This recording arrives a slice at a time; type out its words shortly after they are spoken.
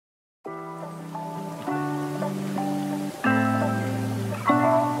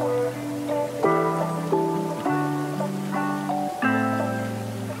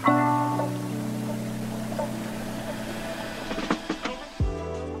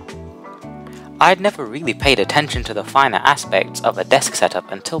I'd never really paid attention to the finer aspects of a desk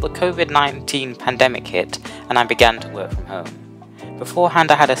setup until the COVID-19 pandemic hit and I began to work from home. Beforehand,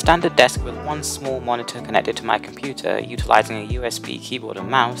 I had a standard desk with one small monitor connected to my computer, utilizing a USB keyboard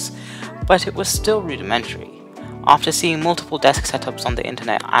and mouse, but it was still rudimentary. After seeing multiple desk setups on the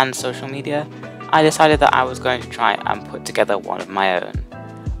internet and social media, I decided that I was going to try and put together one of my own.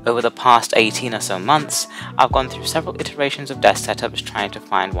 Over the past 18 or so months, I've gone through several iterations of desk setups trying to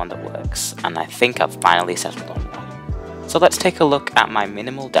find one that works, and I think I've finally settled on one. So let's take a look at my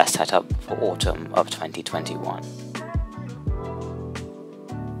minimal desk setup for autumn of 2021.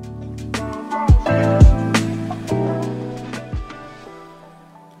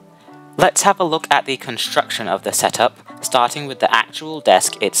 Let's have a look at the construction of the setup, starting with the actual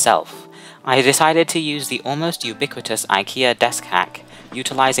desk itself. I decided to use the almost ubiquitous IKEA desk hack,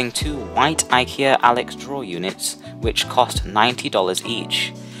 utilizing two white IKEA Alex drawer units, which cost $90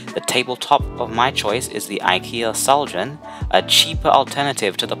 each. The tabletop of my choice is the IKEA Salgen, a cheaper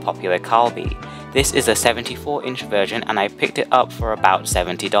alternative to the popular Calby. This is a 74-inch version and I picked it up for about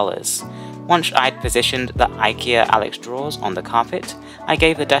 $70. Once I'd positioned the IKEA Alex drawers on the carpet, I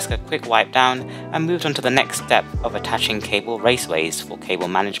gave the desk a quick wipe down and moved on to the next step of attaching cable raceways for cable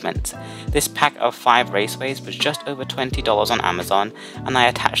management. This pack of 5 raceways was just over $20 on Amazon, and I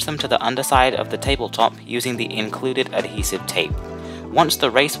attached them to the underside of the tabletop using the included adhesive tape. Once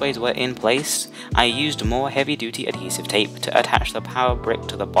the raceways were in place, I used more heavy-duty adhesive tape to attach the power brick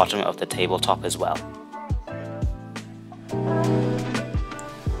to the bottom of the tabletop as well.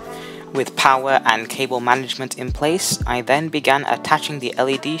 With power and cable management in place, I then began attaching the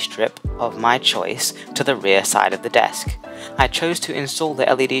LED strip of my choice to the rear side of the desk. I chose to install the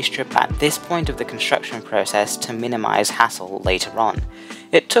LED strip at this point of the construction process to minimize hassle later on.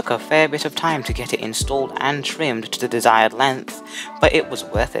 It took a fair bit of time to get it installed and trimmed to the desired length, but it was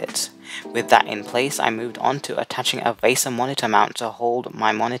worth it. With that in place, I moved on to attaching a VESA monitor mount to hold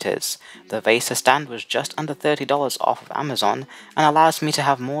my monitors. The VESA stand was just under $30 off of Amazon and allows me to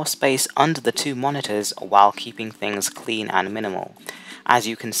have more space under the two monitors while keeping things clean and minimal. As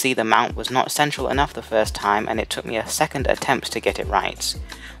you can see, the mount was not central enough the first time and it took me a second attempt to get it right.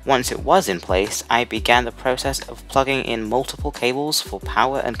 Once it was in place, I began the process of plugging in multiple cables for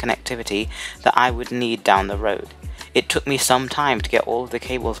power and connectivity that I would need down the road. It took me some time to get all of the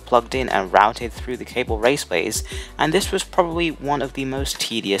cables plugged in and routed through the cable raceways, and this was probably one of the most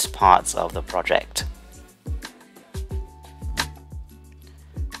tedious parts of the project.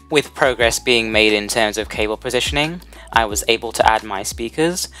 With progress being made in terms of cable positioning, I was able to add my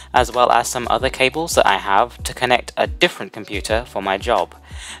speakers, as well as some other cables that I have to connect a different computer for my job.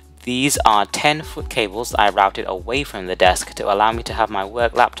 These are 10-foot cables that I routed away from the desk to allow me to have my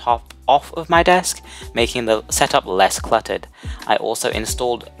work laptop off of my desk, making the setup less cluttered. I also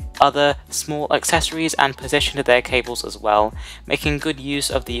installed other small accessories and positioned their cables as well, making good use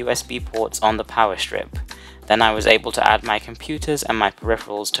of the USB ports on the power strip. Then I was able to add my computers and my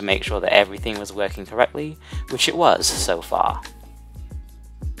peripherals to make sure that everything was working correctly, which it was so far.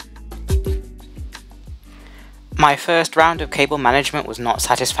 My first round of cable management was not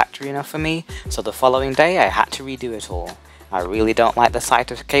satisfactory enough for me, so the following day I had to redo it all. I really don't like the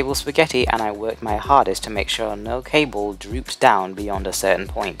sight of cable spaghetti and I worked my hardest to make sure no cable drooped down beyond a certain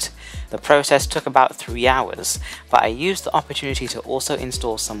point. The process took about 3 hours, but I used the opportunity to also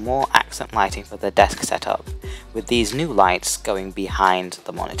install some more accent lighting for the desk setup, with these new lights going behind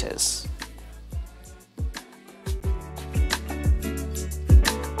the monitors.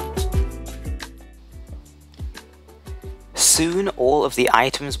 Soon all of the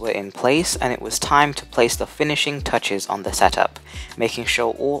items were in place and it was time to place the finishing touches on the setup, making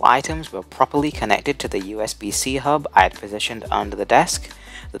sure all items were properly connected to the USB-C hub I had positioned under the desk,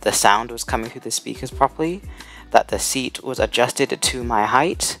 that the sound was coming through the speakers properly, that the seat was adjusted to my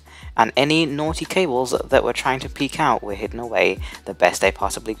height, and any naughty cables that were trying to peek out were hidden away the best they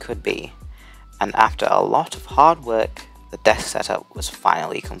possibly could be. And after a lot of hard work, the desk setup was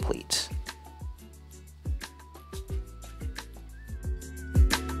finally complete.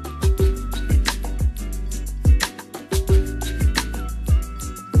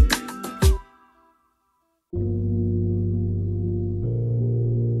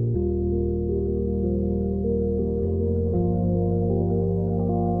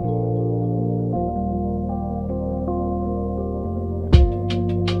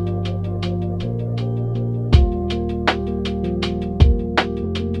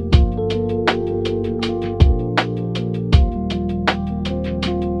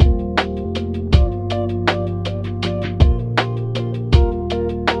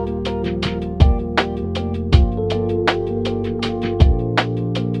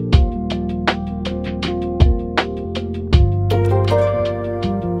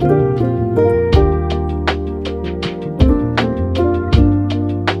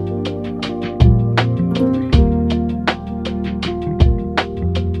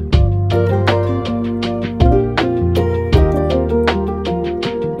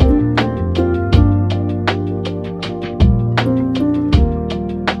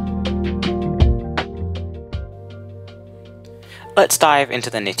 dive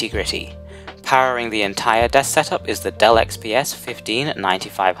into the nitty-gritty. Powering the entire desk setup is the Dell XPS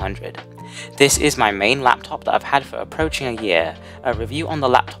 15-9500. This is my main laptop that I've had for approaching a year. A review on the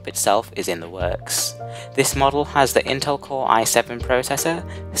laptop itself is in the works. This model has the Intel Core i7 processor,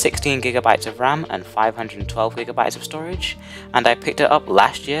 16GB of RAM and 512GB of storage, and I picked it up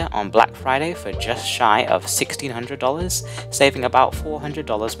last year on Black Friday for just shy of $1,600, saving about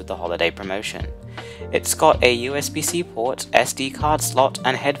 $400 with the holiday promotion. It's got a USB-C port, SD card slot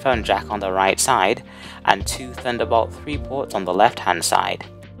and headphone jack on the right side, and two Thunderbolt 3 ports on the left-hand side.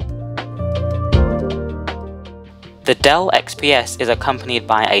 The Dell XPS is accompanied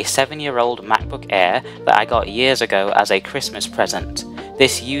by a 7-year-old MacBook Air that I got years ago as a Christmas present.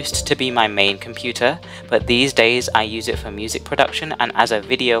 This used to be my main computer, but these days I use it for music production and as a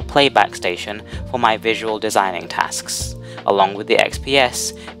video playback station for my visual designing tasks. Along with the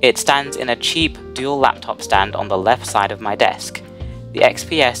XPS, it stands in a cheap dual laptop stand on the left side of my desk. The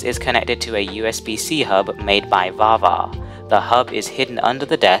XPS is connected to a USB-C hub made by Vava. The hub is hidden under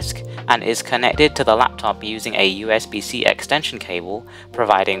the desk and is connected to the laptop using a USB-C extension cable,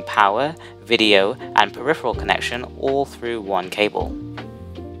 providing power, video, and peripheral connection all through one cable.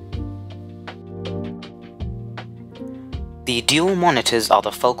 The dual monitors are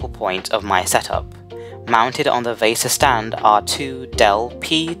the focal point of my setup. Mounted on the VESA stand are two Dell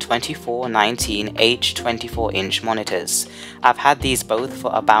P2419H 24-inch monitors. I've had these both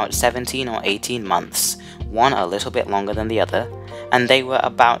for about 17 or 18 months, one a little bit longer than the other, and they were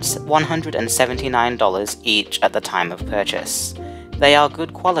about $179 each at the time of purchase. They are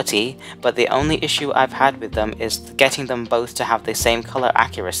good quality, but the only issue I've had with them is getting them both to have the same color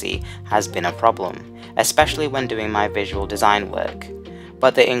accuracy has been a problem, especially when doing my visual design work.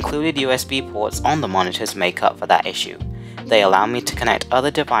 But the included USB ports on the monitors make up for that issue. They allow me to connect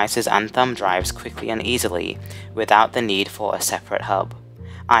other devices and thumb drives quickly and easily, without the need for a separate hub.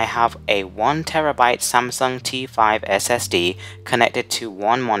 I have a 1TB Samsung T5 SSD connected to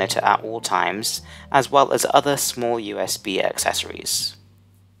one monitor at all times, as well as other small USB accessories.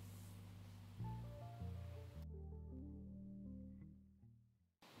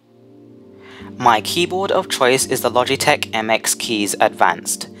 My keyboard of choice is the Logitech MX Keys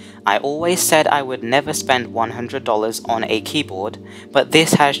Advanced. I always said I would never spend $100 on a keyboard, but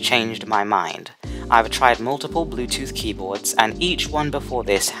this has changed my mind. I've tried multiple Bluetooth keyboards and each one before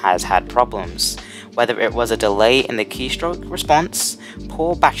this has had problems, whether it was a delay in the keystroke response,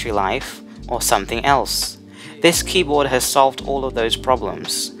 poor battery life, or something else. This keyboard has solved all of those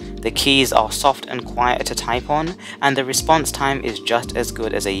problems. The keys are soft and quiet to type on, and the response time is just as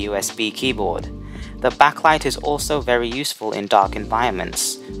good as a USB keyboard. The backlight is also very useful in dark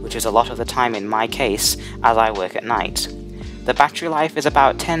environments, which is a lot of the time in my case as I work at night. The battery life is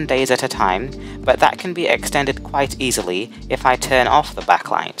about 10 days at a time, but that can be extended quite easily if I turn off the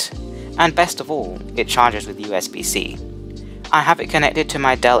backlight. And best of all, it charges with USB-C. I have it connected to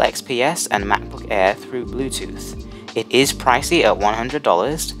my Dell XPS and MacBook Air through Bluetooth. It is pricey at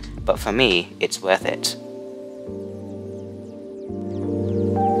 $100, but for me, it's worth it.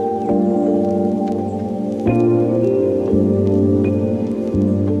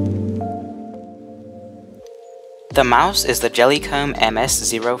 The mouse is the Jellycomb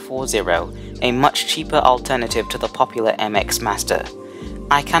MS040, a much cheaper alternative to the popular MX Master.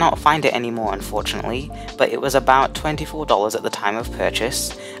 I cannot find it anymore unfortunately, but it was about $24 at the time of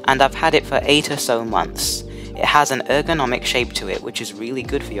purchase, and I've had it for 8 or so months. It has an ergonomic shape to it which is really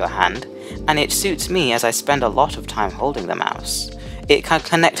good for your hand, and it suits me as I spend a lot of time holding the mouse. It can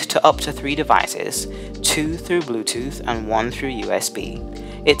connect to up to 3 devices, 2 through Bluetooth and 1 through USB.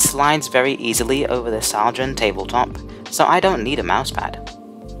 It slides very easily over the Salgen tabletop, so I don't need a mousepad.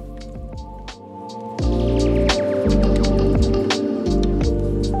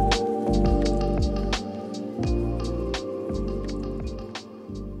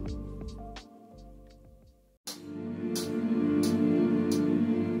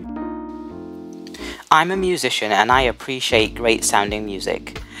 I'm a musician and I appreciate great sounding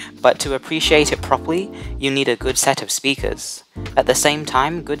music, but to appreciate it properly, you need a good set of speakers. At the same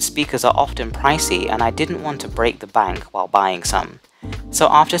time, good speakers are often pricey and I didn't want to break the bank while buying some. So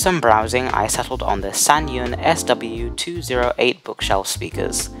after some browsing, I settled on the Sanyun SW208 bookshelf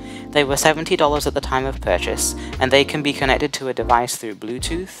speakers. They were $70 at the time of purchase, and they can be connected to a device through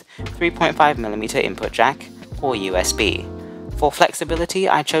Bluetooth, 3.5mm input jack, or USB. For flexibility,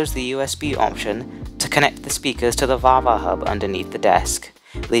 I chose the USB option to connect the speakers to the Vava hub underneath the desk,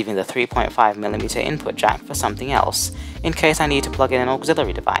 leaving the 3.5mm input jack for something else, in case I need to plug in an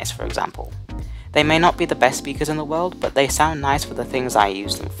auxiliary device, for example. They may not be the best speakers in the world, but they sound nice for the things I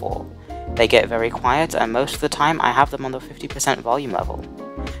use them for. They get very quiet, and most of the time I have them on the 50% volume level.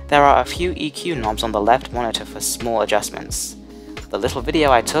 There are a few EQ knobs on the left monitor for small adjustments. The little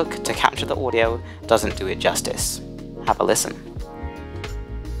video I took to capture the audio doesn't do it justice. Have a listen.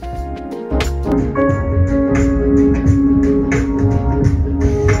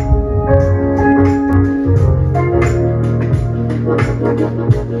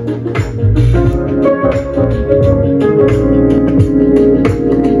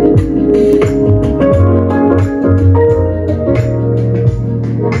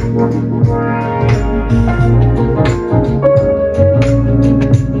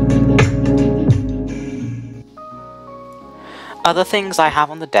 Other things I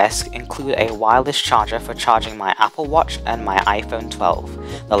have on the desk include a wireless charger for charging my Apple Watch and my iPhone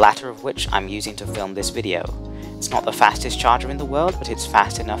 12, the latter of which I'm using to film this video. It's not the fastest charger in the world, but it's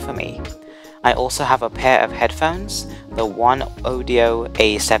fast enough for me. I also have a pair of headphones, the One Audio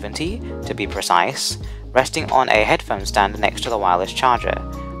A70 to be precise, resting on a headphone stand next to the wireless charger.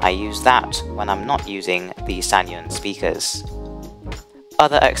 I use that when I'm not using the Sanyon speakers.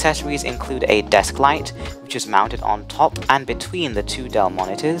 Other accessories include a desk light, which is mounted on top and between the two Dell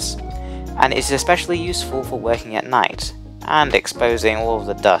monitors, and is especially useful for working at night, and exposing all of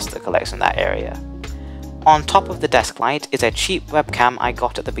the dust that collects in that area. On top of the desk light is a cheap webcam I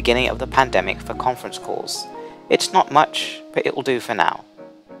got at the beginning of the pandemic for conference calls. It's not much, but it will do for now.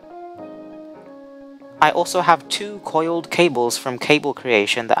 I also have two coiled cables from Cable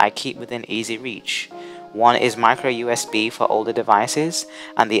Creation that I keep within easy reach. One is micro USB for older devices,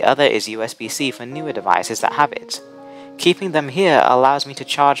 and the other is USB-C for newer devices that have it. Keeping them here allows me to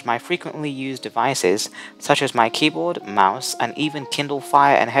charge my frequently used devices, such as my keyboard, mouse, and even Kindle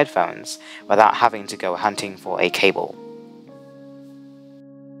Fire and headphones, without having to go hunting for a cable.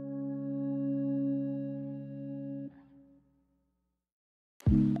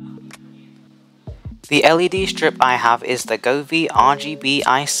 The LED strip I have is the Govee RGB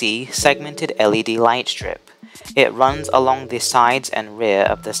IC segmented LED light strip. It runs along the sides and rear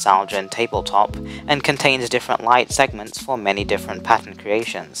of the Salgen tabletop and contains different light segments for many different pattern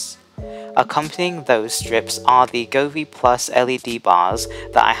creations. Accompanying those strips are the Govee Plus LED bars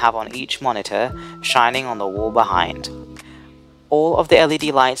that I have on each monitor, shining on the wall behind. All of the LED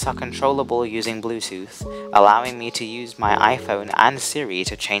lights are controllable using Bluetooth, allowing me to use my iPhone and Siri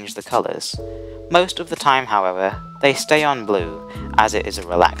to change the colors. Most of the time, however, they stay on blue, as it is a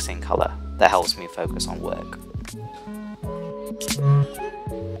relaxing color that helps me focus on work.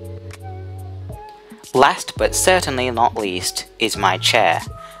 Last but certainly not least is my chair.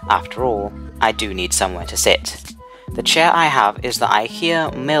 After all, I do need somewhere to sit. The chair I have is the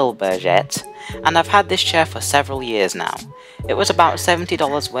IKEA Milberget, and I've had this chair for several years now. It was about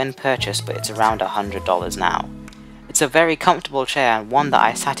 $70 when purchased, but it's around $100 now. It's a very comfortable chair and one that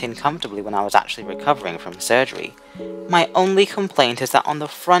I sat in comfortably when I was actually recovering from surgery. My only complaint is that on the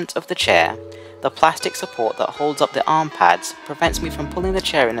front of the chair, the plastic support that holds up the arm pads prevents me from pulling the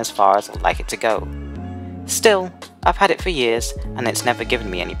chair in as far as I'd like it to go. Still, I've had it for years and it's never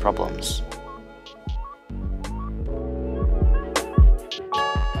given me any problems.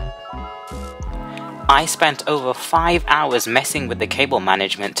 I spent over 5 hours messing with the cable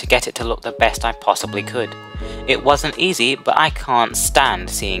management to get it to look the best I possibly could. It wasn't easy, but I can't stand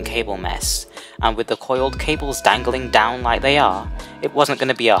seeing cable mess, and with the coiled cables dangling down like they are, it wasn't going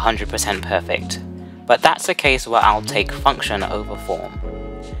to be 100% perfect. But that's a case where I'll take function over form.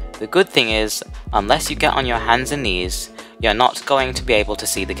 The good thing is, unless you get on your hands and knees, you're not going to be able to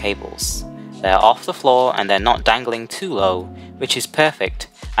see the cables. They're off the floor and they're not dangling too low, which is perfect,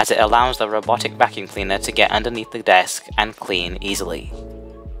 as it allows the robotic vacuum cleaner to get underneath the desk and clean easily.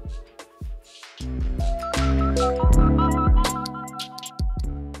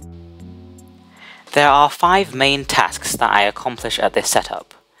 There are 5 main tasks that I accomplish at this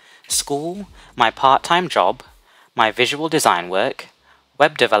setup: school, my part-time job, my visual design work,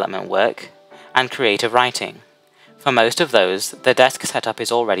 web development work, and creative writing. For most of those, the desk setup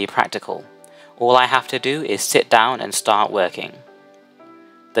is already practical. All I have to do is sit down and start working.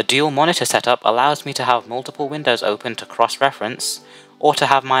 The dual monitor setup allows me to have multiple windows open to cross-reference, or to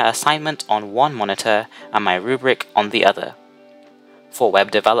have my assignment on one monitor and my rubric on the other. For web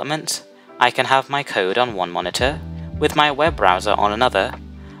development, I can have my code on one monitor, with my web browser on another,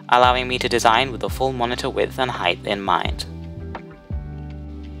 allowing me to design with the full monitor width and height in mind.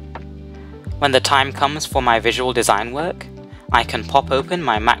 When the time comes for my visual design work, I can pop open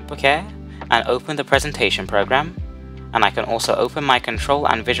my MacBook Air and open the presentation program, and I can also open my control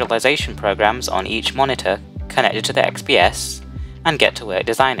and visualization programs on each monitor connected to the XPS and get to work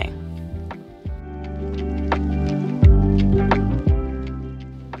designing.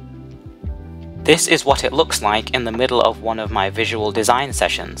 This is what it looks like in the middle of one of my visual design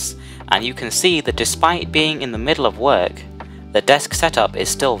sessions, and you can see that despite being in the middle of work, the desk setup is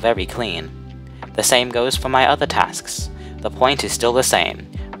still very clean. The same goes for my other tasks. The point is still the same.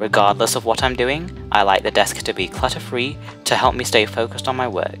 Regardless of what I'm doing, I like the desk to be clutter-free to help me stay focused on my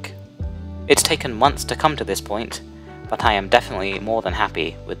work. It's taken months to come to this point, but I am definitely more than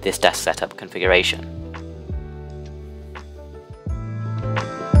happy with this desk setup configuration.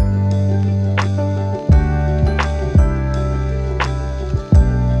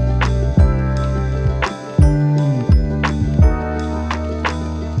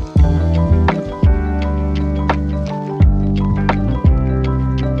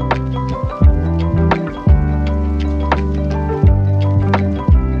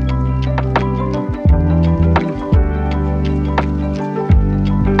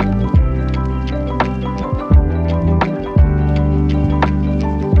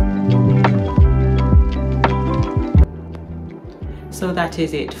 So that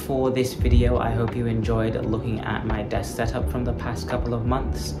is it for this video. I hope you enjoyed looking at my desk setup from the past couple of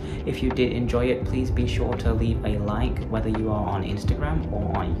months. If you did enjoy it, please be sure to leave a like, whether you are on Instagram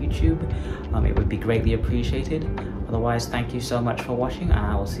or on YouTube. It would be greatly appreciated. Otherwise, thank you so much for watching, and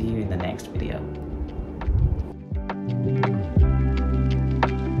I will see you in the next video.